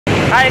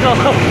हाय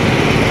को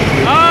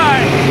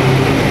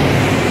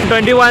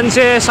 21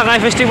 से Sangai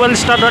festival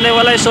start होने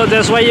वाला है। So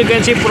that's why you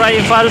can see पूरा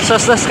इम्फाल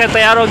सस का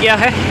तैयार हो गया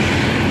है।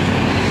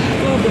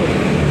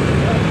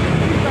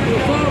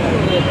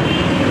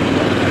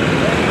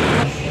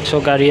 सो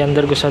गाड़ी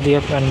अंदर घुसा दिया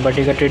एंड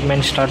बॉडी का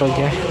ट्रीटमेंट स्टार्ट हो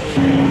गया है।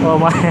 ओ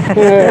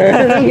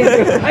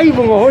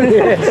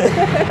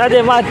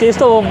अरे माँ तेज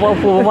तो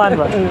वो मान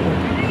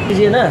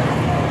कीजिए ना।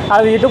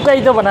 अब यूट्यूब का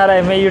ही तो बना रहा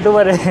है, मैं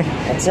यूट्यूबर है।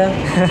 अच्छा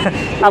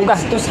आपका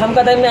तो शाम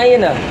का टाइम में आइए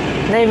ना।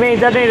 नहीं मैं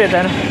इधर नहीं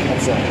रहता ना।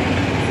 अच्छा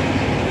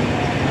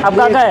आप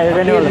कहाँ है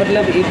रहने वाला?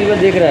 मतलब यूट्यूब पर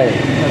देख रहा है।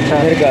 अच्छा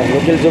मेरे का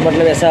लोकल जो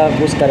मतलब ऐसा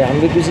कुछ करे हम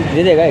भी कुछ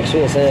दे देगा 100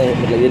 ऐसा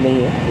मतलब ये नहीं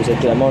है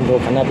कुछ अमाउंट हो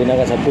खाना पीना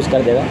का सब कुछ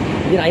कर देगा,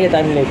 लेकिन आइए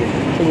टाइम लेके।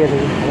 ठीक है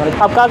हमारा।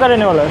 आप कहाँ का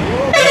रहने वाला है?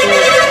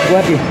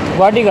 गुवाहाटी।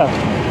 गुवाहाटी का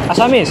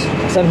असमीस?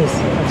 असमीस।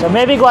 अच्छा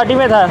मैं भी गुवाहाटी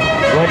में था।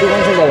 गुवाहाटी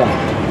कौन सी जगह?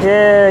 ये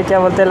क्या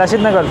बोलते हैं लाचित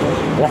नगर।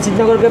 लाचित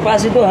नगर के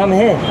पास ही तो हम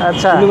हैं।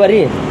 अच्छा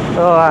फुलवारी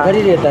उधर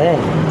ही रहता है।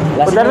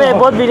 उधर में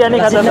बहुत बिरयानी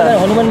खाता था।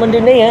 हनुमान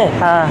मंदिर नहीं है?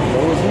 हाँ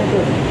उसमें तो।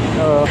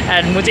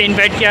 एंड मुझे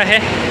इनवाइट किया है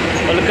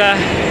उनका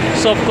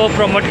शॉप को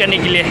प्रमोट करने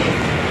के लिए।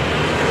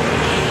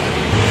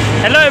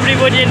 Hello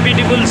everybody and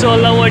beautiful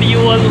soul over you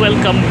all,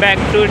 welcome back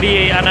to the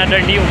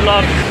another new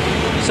blog.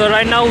 So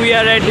right now we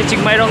are eight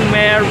चिकमायरोंग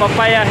में और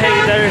पापा आया है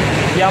इधर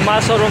यामा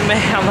शोरूम में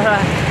हमारा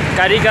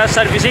गाड़ी का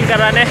सर्विसिंग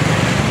कराने।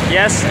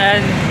 यस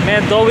एंड मैं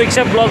 2 वीक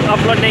से ब्लॉग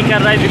अपलोड नहीं कर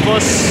रहा है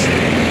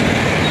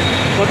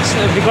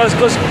बिकॉज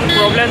कुछ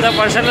प्रॉब्लम था,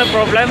 personal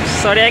problem.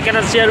 Sorry I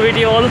cannot share with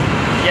you all.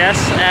 Yes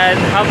and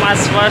हम आज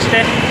फर्स्ट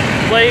है,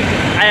 कोई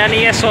आया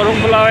नहीं है,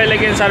 शोरूम खुला हुआ है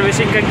लेकिन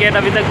सर्विसिंग का गेट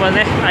अभी तक बंद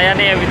है, आया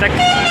नहीं अभी तक।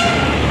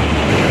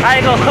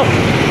 हाय को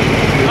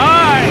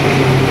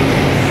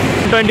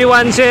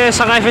 21 से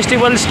संगाई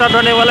फेस्टिवल स्टार्ट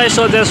होने वाला है।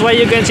 So that's why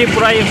you can see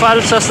पूरा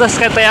इम्फाल सस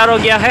का तैयार हो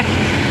गया है।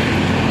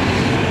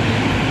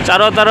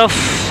 चारों तरफ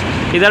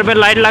इधर पे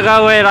लाइट लगा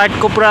हुआ है, रात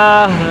को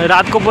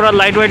पूरा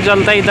लाइट वाइट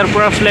जलता है। इधर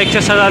पूरा फ्लैग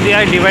से सजा दिया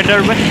है डिवाइडर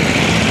में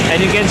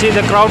and you can see the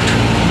crowd.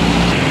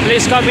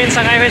 Please come in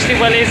Sangai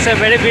festival. It's a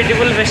very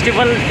beautiful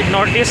festival.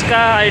 North east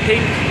का आई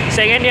थिंक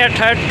 2nd या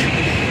 3rd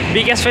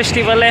बिगेस्ट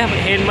फेस्टिवल है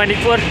इन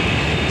मणिपुर।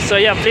 सो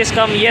या प्लीज़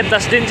कम। ये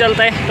 10 दिन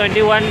चलता है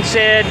 21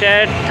 से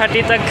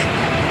 30 तक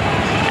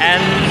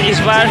एंड इस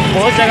बार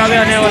बहुत जगह पे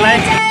होने वाला है।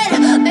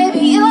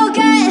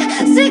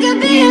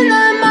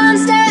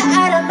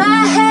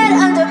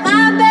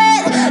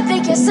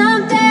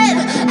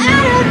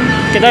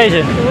 कितना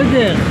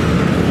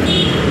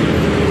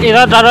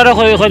इधर दादा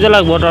खोज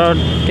लगभग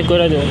ठीक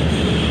कर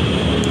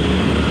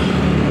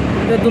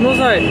दोनों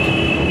साइड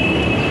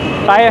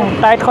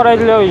टाइट कराई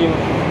दिले हो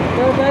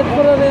टाइट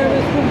करा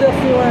स्कूल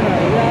जाती हुआ ना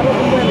यार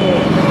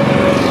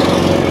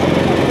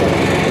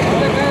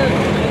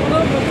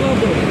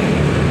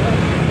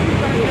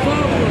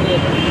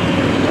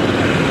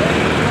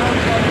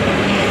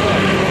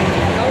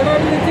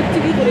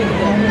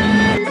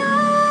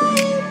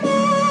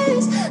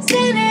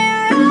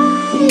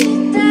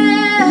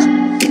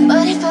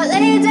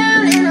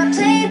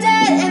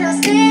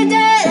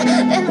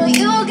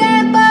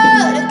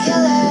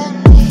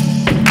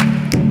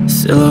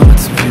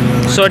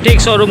सो ठीक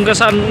शोरूम के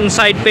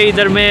साइड पे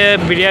इधर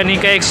में बिरयानी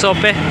का एक शॉप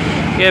है,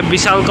 ये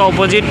विशाल का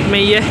ऑपोजिट में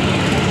ही है।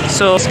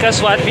 सो इसका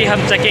स्वाद भी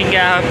हम चखेंगे।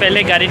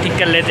 पहले गाड़ी ठीक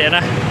कर लेते हैं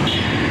ना।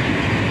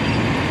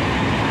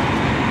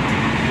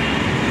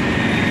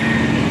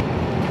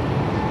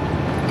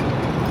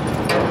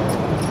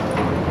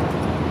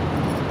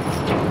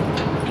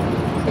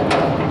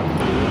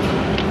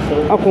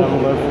 Aku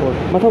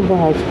मतलब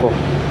bahas ko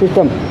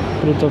Pritam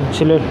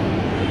चले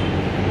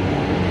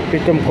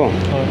Pritam ko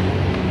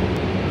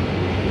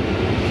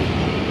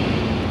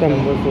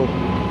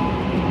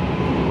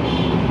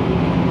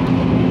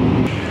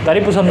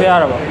गाड़ी पसंद भी आ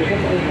रहा है।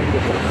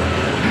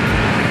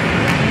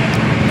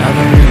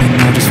 Never really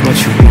know just what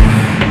you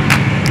want.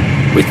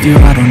 With you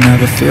I don't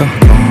ever feel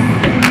calm.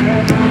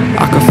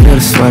 I can feel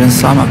the sweat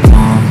inside my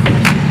palm.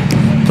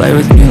 Play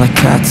with me like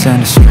cats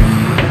and a string.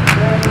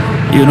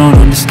 You don't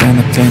understand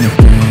the pain it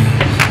brings.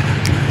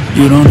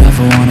 You don't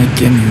ever wanna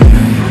give me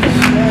wings.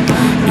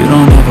 You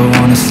don't ever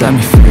wanna set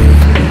me free.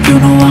 You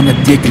know I'm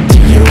addicted to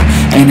you,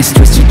 and it's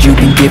twisted, you've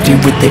been gifted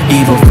with the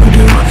evil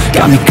voodoo.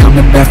 Got me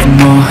coming back for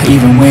more,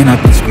 even when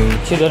I've been screwed.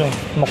 सीधे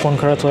मक्खन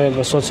खड़ा तो है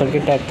बस short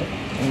circuit type का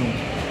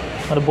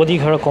और body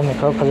खड़ा कम है,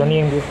 खड़ा खजा नहीं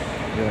है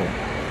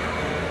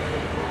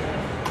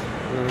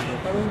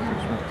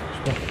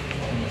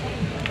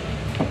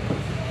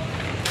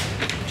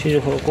चीज़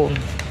को।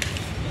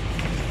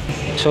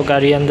 सो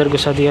गाड़ी अंदर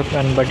घुसा दिया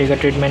एंड बॉडी का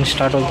ट्रीटमेंट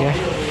स्टार्ट हो गया है।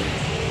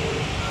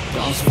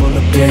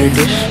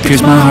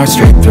 Pierce my heart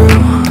straight through.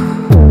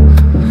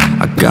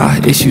 I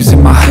got issues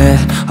in my head.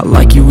 I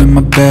like you in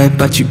my bed,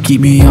 but you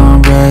keep me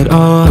on red.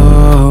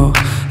 Oh,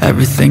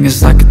 everything is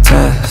like a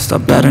test. I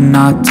better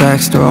not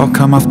text or I'll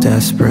come off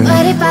desperate.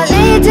 But if I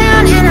lay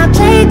down and I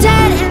play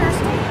dead and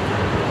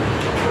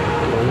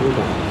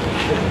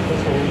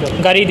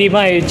गाड़ी दी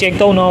मैं check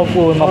तो ना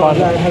पूर्ण मापा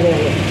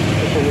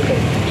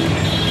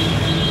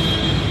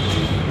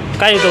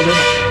काय तो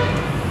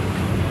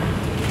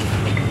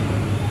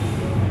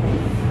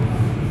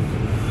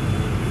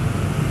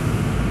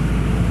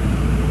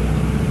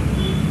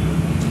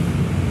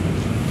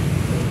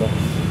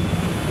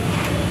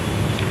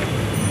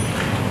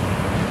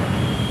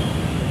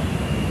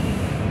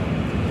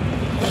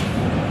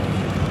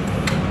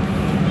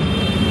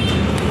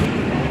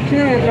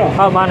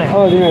아 많네.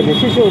 중요하지.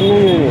 실수 없는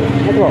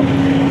해도.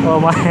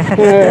 많네.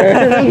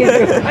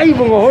 아이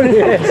뭐 홀리.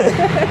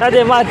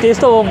 अरे माँ तेज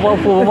तो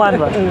वो मान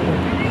बा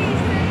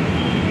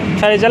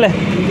चले चले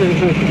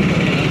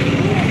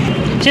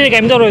ठीक है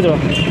इधर इधर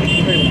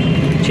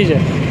ठीक है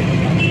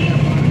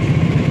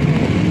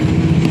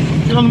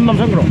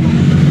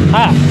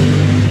हाँ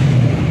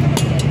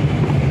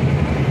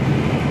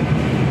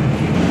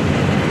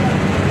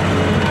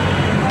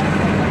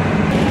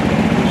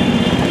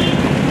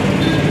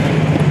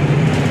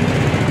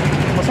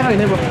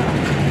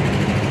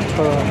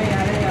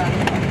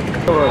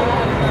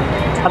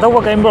atau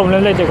kayong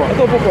problem lang ito ko.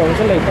 ito po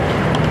sa late.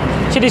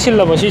 Sidi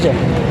sila ba siya?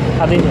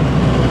 Ate niya.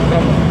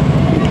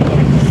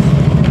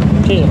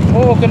 Siya.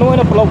 Oh, kinuha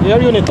na pulog.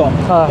 Diyan yun ito.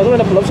 Kinuha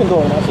na pulog sindo.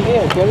 Sige,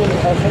 diyan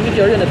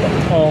yun ito.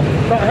 Oh.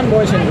 Han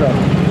boy sindo.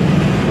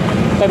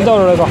 Time to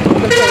rồi ko.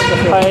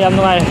 Ay, am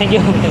नुंगाई. Thank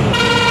you.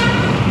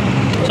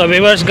 So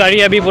viewers, गाड़ी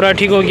अभी पूरा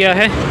ठीक हो गया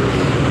है.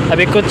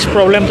 अभी कुछ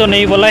problem तो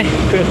नहीं बोला है.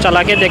 फिर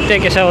चला के देखते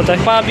हैं कैसा होता है.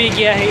 पा भी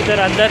किया है इधर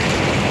अंदर.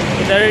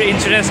 इधर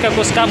इंश्योरेंस का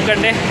कुछ काम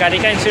करने, गाड़ी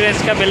का इंश्योरेंस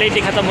का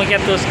वैलिडिटी ख़त्म हो गया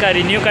तो उसका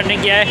रिन्यू करने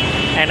गया है.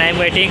 And I am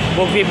waiting.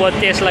 Book भी बहुत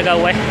तेज़ लगा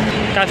हुआ है.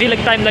 काफ़ी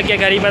टाइम लग गया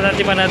गाड़ी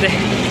बनाते बनाते.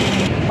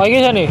 आगे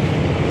से नहीं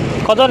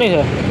कत नहीं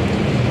सर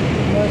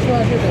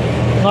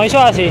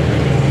 980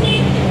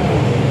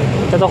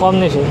 तो कम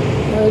नहीं सर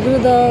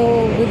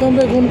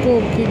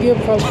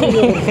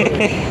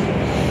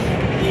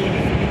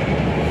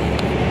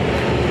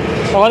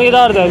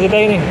किधर था जितना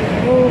ही नहीं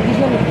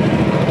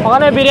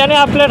बिरयानी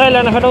हाफ प्लेट है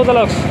लेना फेटा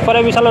लग पर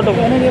विशाल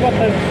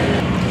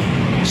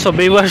सो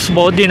व्यूअर्स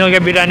बहुत दिन हो गया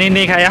बिरयानी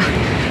नहीं खाया.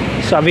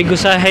 सो अभी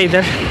गुस्सा है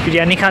इधर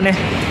बिरयानी खाने,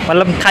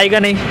 मतलब खाएगा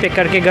नहीं, पैक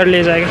करके घर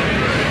ले जाएगा.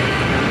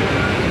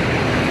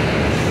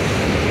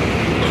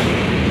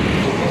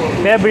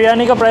 भैया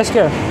बिरयानी का प्राइस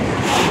क्या है?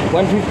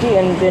 150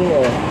 and then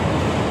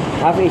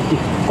half 80.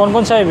 कौन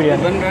कौन सा है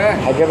बिरयानी?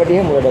 हैदराबादी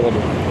है, मुरादाबादी.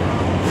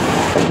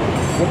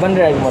 ये बन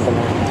रहा है मतलब.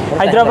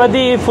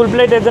 हैदराबादी फुल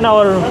प्लेट है ना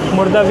और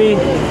मुर्दा भी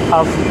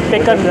हाफ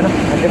पैक कर देना.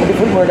 हैदराबादी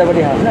फुल,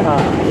 मुरादाबादी हाफ ना.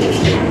 हाँ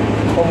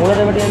और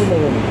मुरादाबादी अभी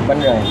नहीं बन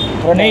रहा है,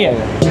 थोड़ा नहीं है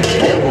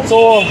तो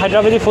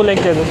हैदराबादी फुल एक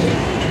दे दो.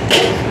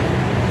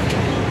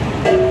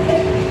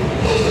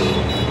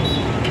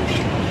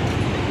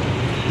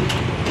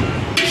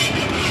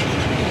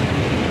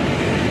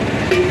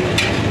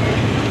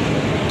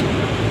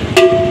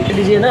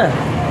 लीजिए ना.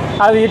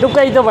 आप यूट्यूब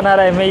का ही तो बना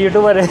रहा है, मैं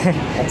यूट्यूबर है.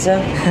 अच्छा.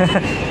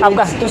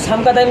 आपका तो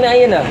शाम का टाइम में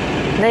आइए ना.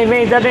 नहीं मैं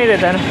इधर नहीं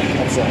रहता ना.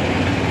 अच्छा.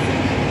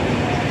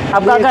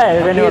 आप कहाँ का है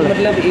रहने वाला?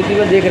 मतलब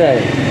यूट्यूबर देख रहा है.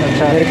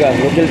 अच्छा. घर का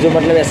लोकल जो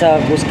मतलब ऐसा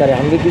कुछ करे,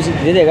 हम भी कुछ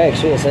दे देगा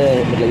 100. ऐसा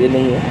मतलब ये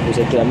नहीं है कुछ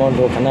एक अमाउंट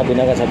हो, खाना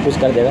पीना का सब कुछ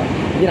कर देगा.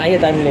 लेकिन आइए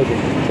टाइम लेके.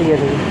 ठीक है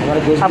ठीक है. हमारा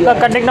दोस्त आपका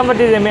कॉन्टेक्ट नंबर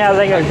दीजिए, मैं आ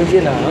जाएगा.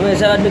 दीजिए ना. हम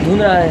ऐसा आदमी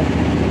ढूंढ रहा है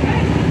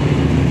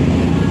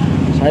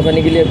चाय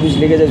पानी के लिए, कुछ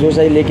लेके जाए, जो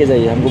सही लेके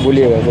जाइए, हमको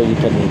बोलिएगा, कोई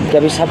दिक्कत नहीं. कि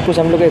अभी सब कुछ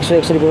हम लोग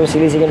 100 रुपये में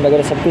चिली चिकन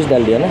वगैरह सब कुछ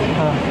डाल दिया ना.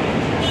 हाँ.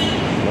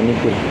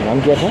 मणिपुर नाम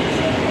क्या था?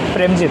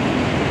 प्रेमजीत.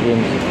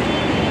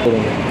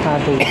 हाँ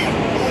ठीक है.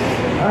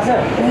 हाँ सर.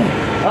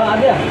 हाँ आ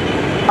गया.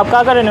 आप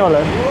कहाँ का रहने वाला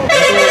है?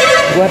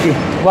 गुवाहाटी.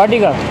 गुवाहाटी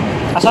का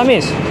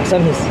असमीज.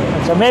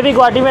 अच्छा मैं भी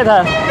गुवाहाटी में था.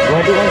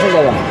 गुवाहाटी कौन सी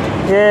जगह?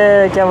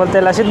 ये क्या बोलते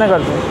हैं लासित नगर.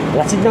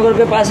 लासित नगर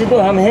के पास ही तो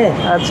हम हैं.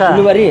 अच्छा.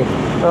 फुलवारी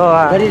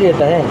हाँ उधर ही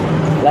रहता है.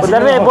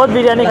 उधर में बहुत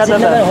बिरयानी खाता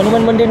था.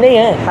 हनुमान मंदिर नहीं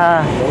है? हाँ.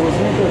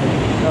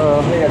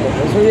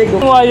 उसमें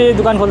तो ये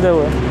दुकान खोलते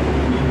हुए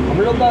हम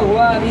लोग का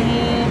हुआ अभी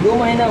 2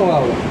 महीना हुआ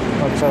होगा.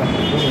 अच्छा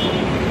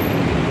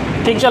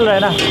ठीक चल रहा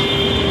है ना?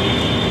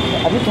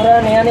 अभी थोड़ा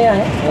नया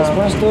है.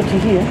 रेस्पॉन्स तो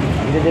ठीक ही है,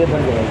 धीरे धीरे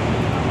बन जाएगा.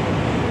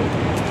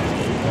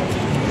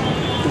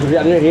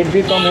 अभी रेट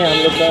भी कम है. हम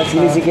लोग का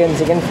चिली चिकन,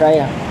 चिकन फ्राई,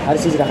 हर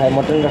चीज़ रखा है,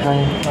 मटन रखा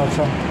है.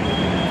 अच्छा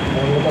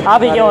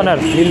आप ही क्या ओनर?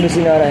 ड्रिल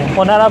मशीन आ रहा है.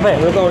 ओनर आप है?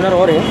 हम लोग का ओनर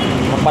और है,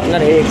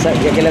 पार्टनर है. एक साथ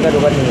अकेला का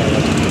दुकान नहीं है.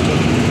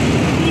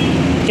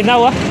 कितना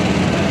हुआ?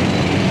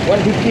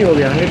 150 हो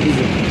गया. 100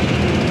 दीजिए,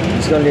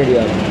 डिस्काउंट ले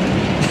दिया.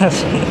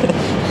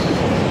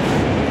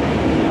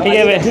 ठीक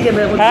है भाई. ठीक है.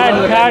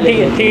 हाँ ठीक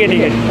है ठीक है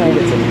ठीक है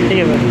ठीक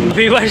है भाई.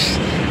 व्यूअर्स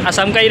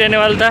असम का ही रहने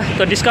वाला था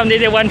तो डिस्काउंट दे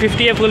दिया.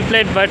 150 है full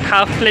plate, but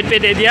half plate पे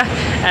दे दिया.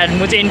 एंड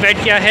मुझे इनवाइट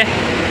किया है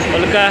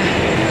उनका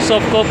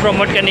शॉप को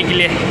प्रमोट करने के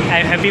लिए. I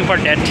am happy for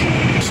that.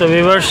 So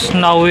viewers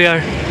now we are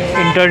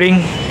entering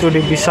to the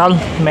Vishal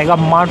mega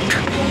mart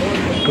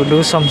to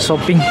do some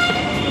shopping.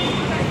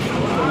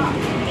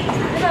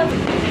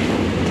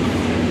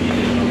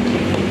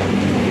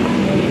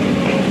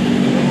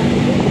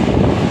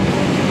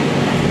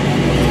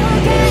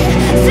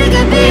 Sick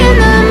of being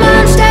the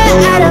monster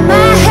out of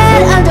my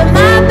head, under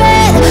my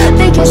bed,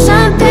 thinking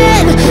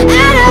something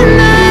out of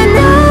my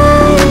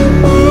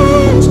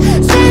nightmares,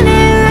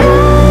 standing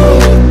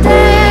right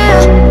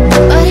there.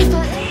 But if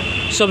I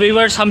so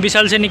viewers हम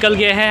विशाल से निकल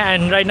गए हैं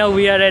and right now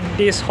we are at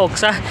this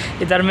होक्सा.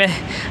 इधर में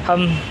हम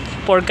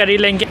pork करी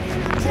लेंगे.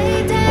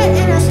 play dead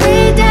and I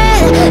stay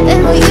dead, then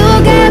will you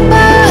get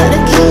bored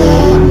of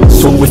killing?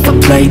 So if I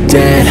play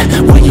dead,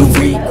 will you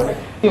read?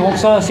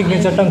 होक्सा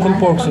signature टंकुल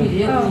pork से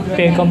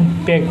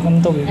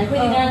पेकम तो भी.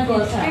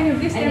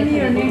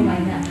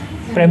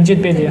 प्रेमजीत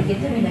पे दिया।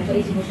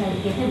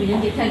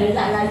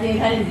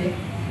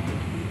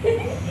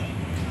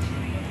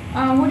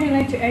 Would you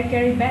like to add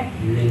carry back?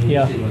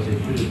 Yeah.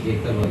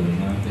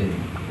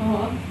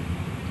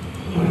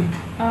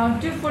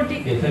 240.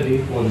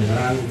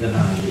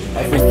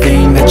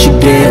 Everything that you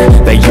did,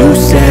 that you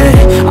said,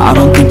 I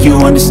don't think you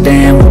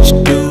understand what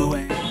you're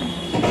doing.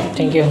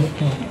 Thank you.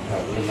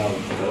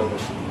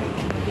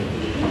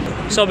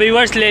 So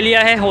viewers ले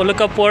लिया है होलो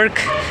का pork,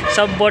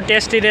 सब बहुत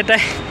टेस्टी रहता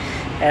है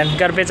एंड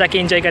घर पे जाके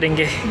एंजॉय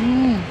करेंगे।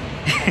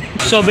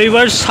 सो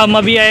व्यूअर्स हम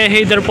अभी आए हैं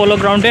इधर पोलो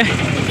ग्राउंड है,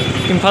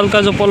 इम्फाल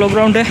का जो पोलो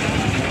ग्राउंड है।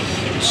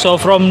 सो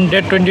फ्रॉम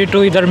डेट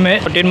 22 इधर में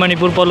 14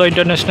 मणिपुर पोलो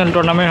इंटरनेशनल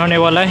टूर्नामेंट होने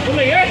वाला है,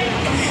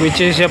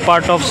 which is a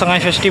part of Sangai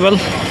festival.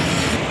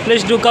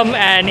 Please do come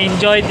and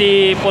enjoy the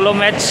polo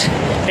match,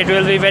 it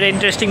will be very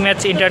interesting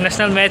match,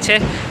 international match है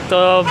तो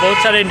बहुत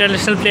सारे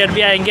इंटरनेशनल प्लेयर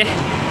भी आएंगे।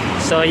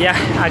 सो या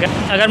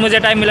अगर मुझे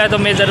टाइम मिला तो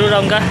मैं ज़रूर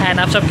आऊँगा एंड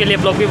आप सबके लिए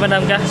ब्लॉग भी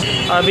बनाऊँगा।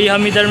 अभी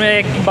हम इधर में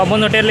एक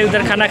बामन होटल है,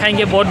 उधर खाना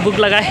खाएंगे, बहुत भूख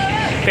लगा है,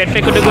 पेट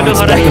पे कुटू कुटू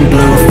हो रहा है।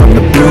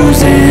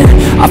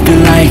 I feel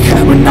like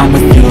when I'm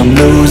with you I'm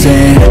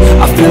losing.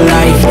 I feel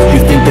like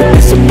you think that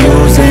this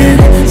amusing.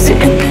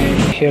 Sitting there.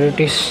 Here it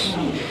is,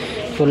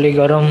 fully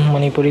garam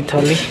Manipuri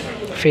थाली,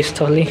 फिश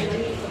थाली।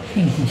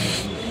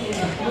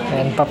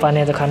 एंड पापा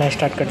ने तो खाना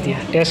स्टार्ट कर दिया।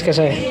 टेस्ट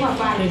कैसा है?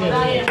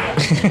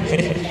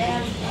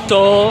 तो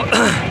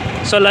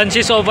lunch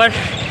is over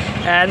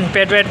and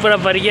pet wait पूरा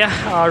भर गया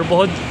और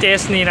बहुत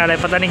तेज़ नींद आ रहा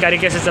है, पता नहीं गाड़ी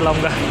कैसे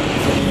चलाऊँगा।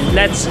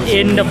 Let's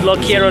end the vlog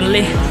here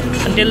only.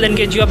 Until then,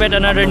 catch you up at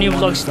another new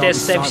vlog. Stay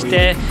safe,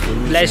 stay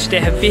blessed,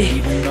 stay happy,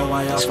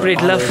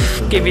 spread love,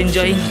 keep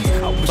enjoying.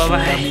 Bye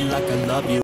bye.